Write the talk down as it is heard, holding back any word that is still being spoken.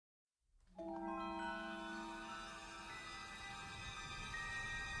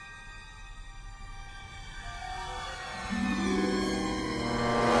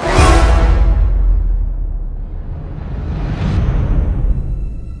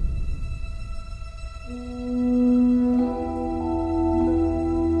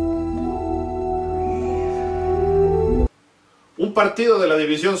Un partido de la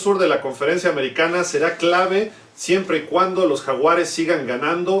División Sur de la Conferencia Americana será clave siempre y cuando los Jaguares sigan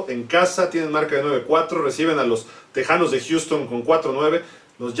ganando en casa. Tienen marca de 9-4, reciben a los Tejanos de Houston con 4-9.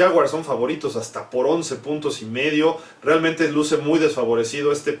 Los Jaguars son favoritos hasta por 11 puntos y medio. Realmente luce muy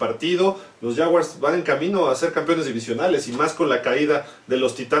desfavorecido este partido. Los Jaguars van en camino a ser campeones divisionales y más con la caída de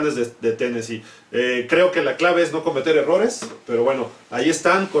los Titanes de Tennessee. Creo que la clave es no cometer errores, pero bueno, ahí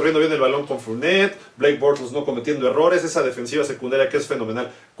están, corriendo bien el balón con Fournette, Blake Bortles no cometiendo errores, esa defensiva secundaria que es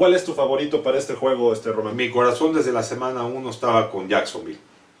fenomenal. ¿Cuál es tu favorito para este juego, Román? Mi corazón desde la semana 1 estaba con Jacksonville.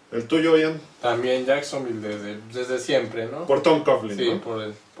 ¿El tuyo, Ian? También Jacksonville desde siempre, ¿no? Por Tom Coughlin, sí, ¿no?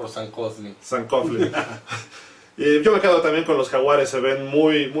 por San Coughlin. San Coughlin. Yo me quedo también con los Jaguares, se ven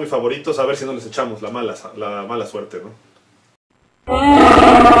muy, muy favoritos, a ver si no les echamos la mala suerte, ¿no?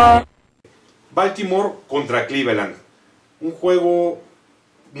 Baltimore contra Cleveland. Un juego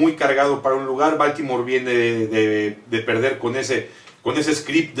muy cargado para un lugar. Baltimore viene de perder con ese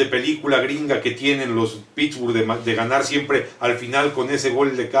script de película gringa que tienen los Pittsburgh de ganar siempre al final con ese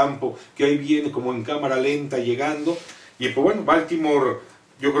gol de campo que ahí viene como en cámara lenta llegando. Y pues bueno, Baltimore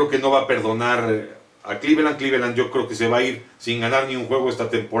yo creo que no va a perdonar a Cleveland. Cleveland yo creo que se va a ir sin ganar ni un juego esta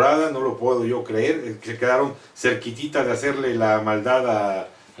temporada, no lo puedo yo creer. Se quedaron cerquitita de hacerle la maldad a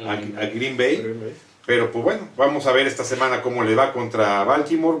Green Bay. Pero pues bueno, vamos a ver esta semana cómo le va contra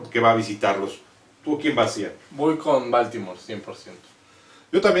Baltimore, que va a visitarlos. ¿Tú quién vas a ir? Voy con Baltimore, 100%.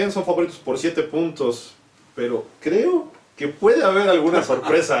 Yo también son favoritos por 7 puntos, pero creo que puede haber alguna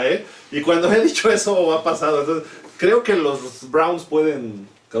sorpresa, ¿eh? Y cuando he dicho eso ha pasado. Entonces, creo que los Browns pueden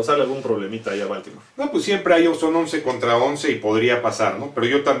causarle algún problemita ahí a Baltimore. No, pues siempre son 11 contra 11 y podría pasar, ¿no? Pero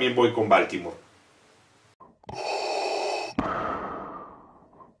yo también voy con Baltimore.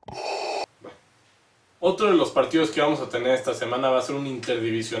 Otro de los partidos que vamos a tener esta semana va a ser un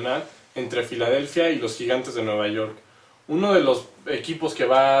interdivisional entre Filadelfia y los Gigantes de Nueva York. Uno de los equipos que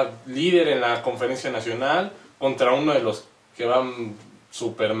va líder en la conferencia nacional contra uno de los que van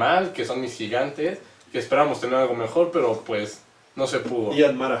súper mal, que son mis Gigantes, que esperamos tener algo mejor, pero pues no se pudo. Y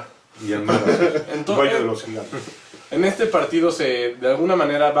Mara. Entonces, dueño de los Gigantes. En este partido de alguna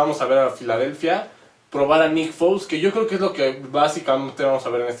manera vamos a ver a Filadelfia probar a Nick Foles, que yo creo que es lo que básicamente vamos a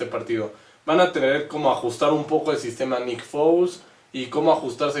ver en este partido. Van a tener como ajustar un poco el sistema Nick Foles y cómo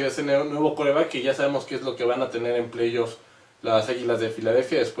ajustarse a ese nuevo quarterback, que ya sabemos qué es lo que van a tener en playoffs las Águilas de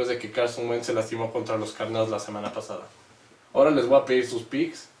Filadelfia después de que Carson Wentz se lastimó contra los Cardinals la semana pasada. Ahora les voy a pedir sus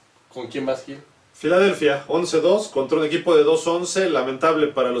picks. ¿Con quién vas, Gil? Filadelfia, 11-2 contra un equipo de 2-11, lamentable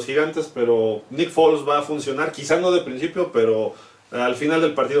para los Gigantes, pero Nick Foles va a funcionar, quizá no de principio, pero al final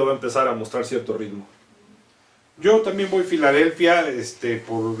del partido va a empezar a mostrar cierto ritmo. Yo también voy Filadelfia,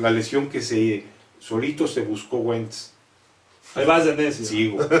 por la lesión que solito se buscó Wentz. Ahí vas de necio.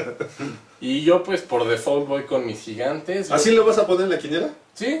 Sigo. Y yo pues por default voy con mis Gigantes. ¿Así lo vas a poner en la quiniela?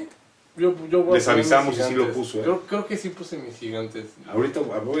 Sí. Yo voy Les avisamos si sí lo puso. Creo que sí puse mis Gigantes. Ahorita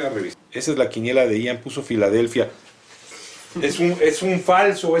voy a revisar. Esa es la quiniela de Ian, puso Filadelfia. Es un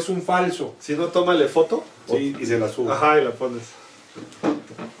falso. Si no, tómale foto. Sí, y se la subo. Ajá, y la pones.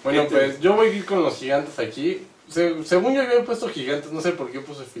 Bueno, pues yo voy a ir con los Gigantes aquí. Según yo había puesto Gigantes, no sé por qué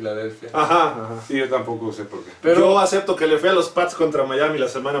puse Filadelfia. Ajá. Sí, yo tampoco sé por qué. Pero yo acepto que le fui a los Pats contra Miami la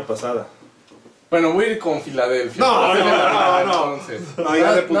semana pasada. Bueno, voy a ir con Filadelfia. No. Entonces. No,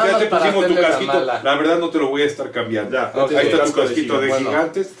 ya te pusimos tu casquito. La verdad no te lo voy a estar cambiando. Ya, ahí está tu casquito de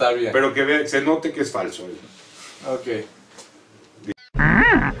Gigantes. Está bien. Pero que se note que es falso. Ok.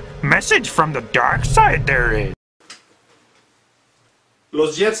 Message from the dark side there is.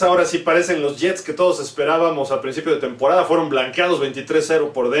 Los Jets ahora sí parecen los Jets que todos esperábamos al principio de temporada. Fueron blanqueados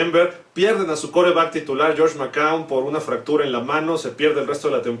 23-0 por Denver. Pierden a su quarterback titular Josh McCown por una fractura en la mano. Se pierde el resto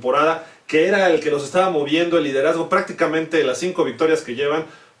de la temporada, que era el que los estaba moviendo el liderazgo. Prácticamente las 5 victorias que llevan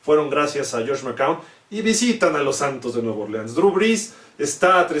fueron gracias a Josh McCown. Y visitan a los Santos de Nueva Orleans. Drew Brees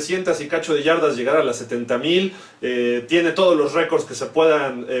está a 300 y cacho de yardas, llegar a las 70,000. Tiene todos los récords que se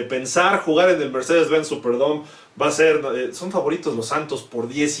puedan pensar. Jugar en el Mercedes-Benz Superdome va a ser... son favoritos los Santos por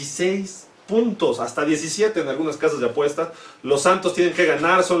 16 puntos, hasta 17 en algunas casas de apuestas. Los Santos tienen que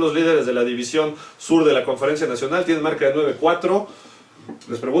ganar, son los líderes de la división sur de la Conferencia Nacional. Tienen marca de 9-4.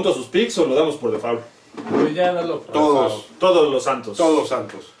 Les pregunto sus picks o lo damos por default. Pues ya dalo por Todos los Santos. Todos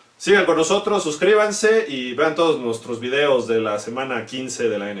Santos. Sigan con nosotros, suscríbanse y vean todos nuestros videos de la semana 15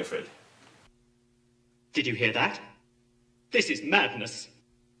 de la NFL. Did you hear that? This is madness.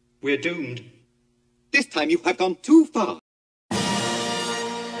 We're doomed. This time you have gone too far.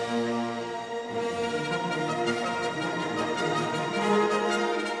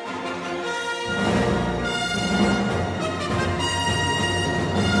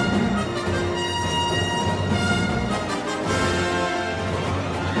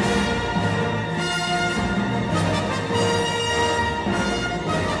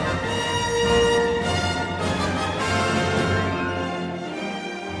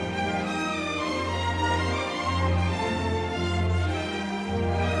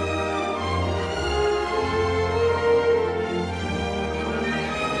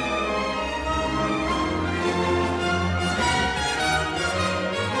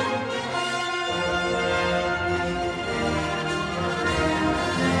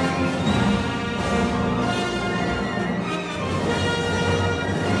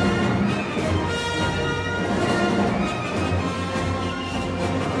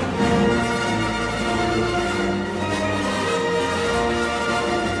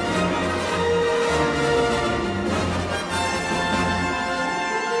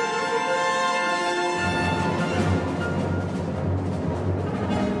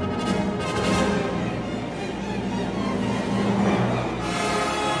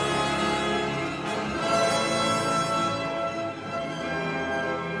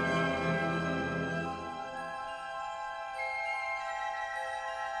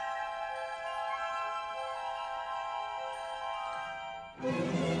 Bye.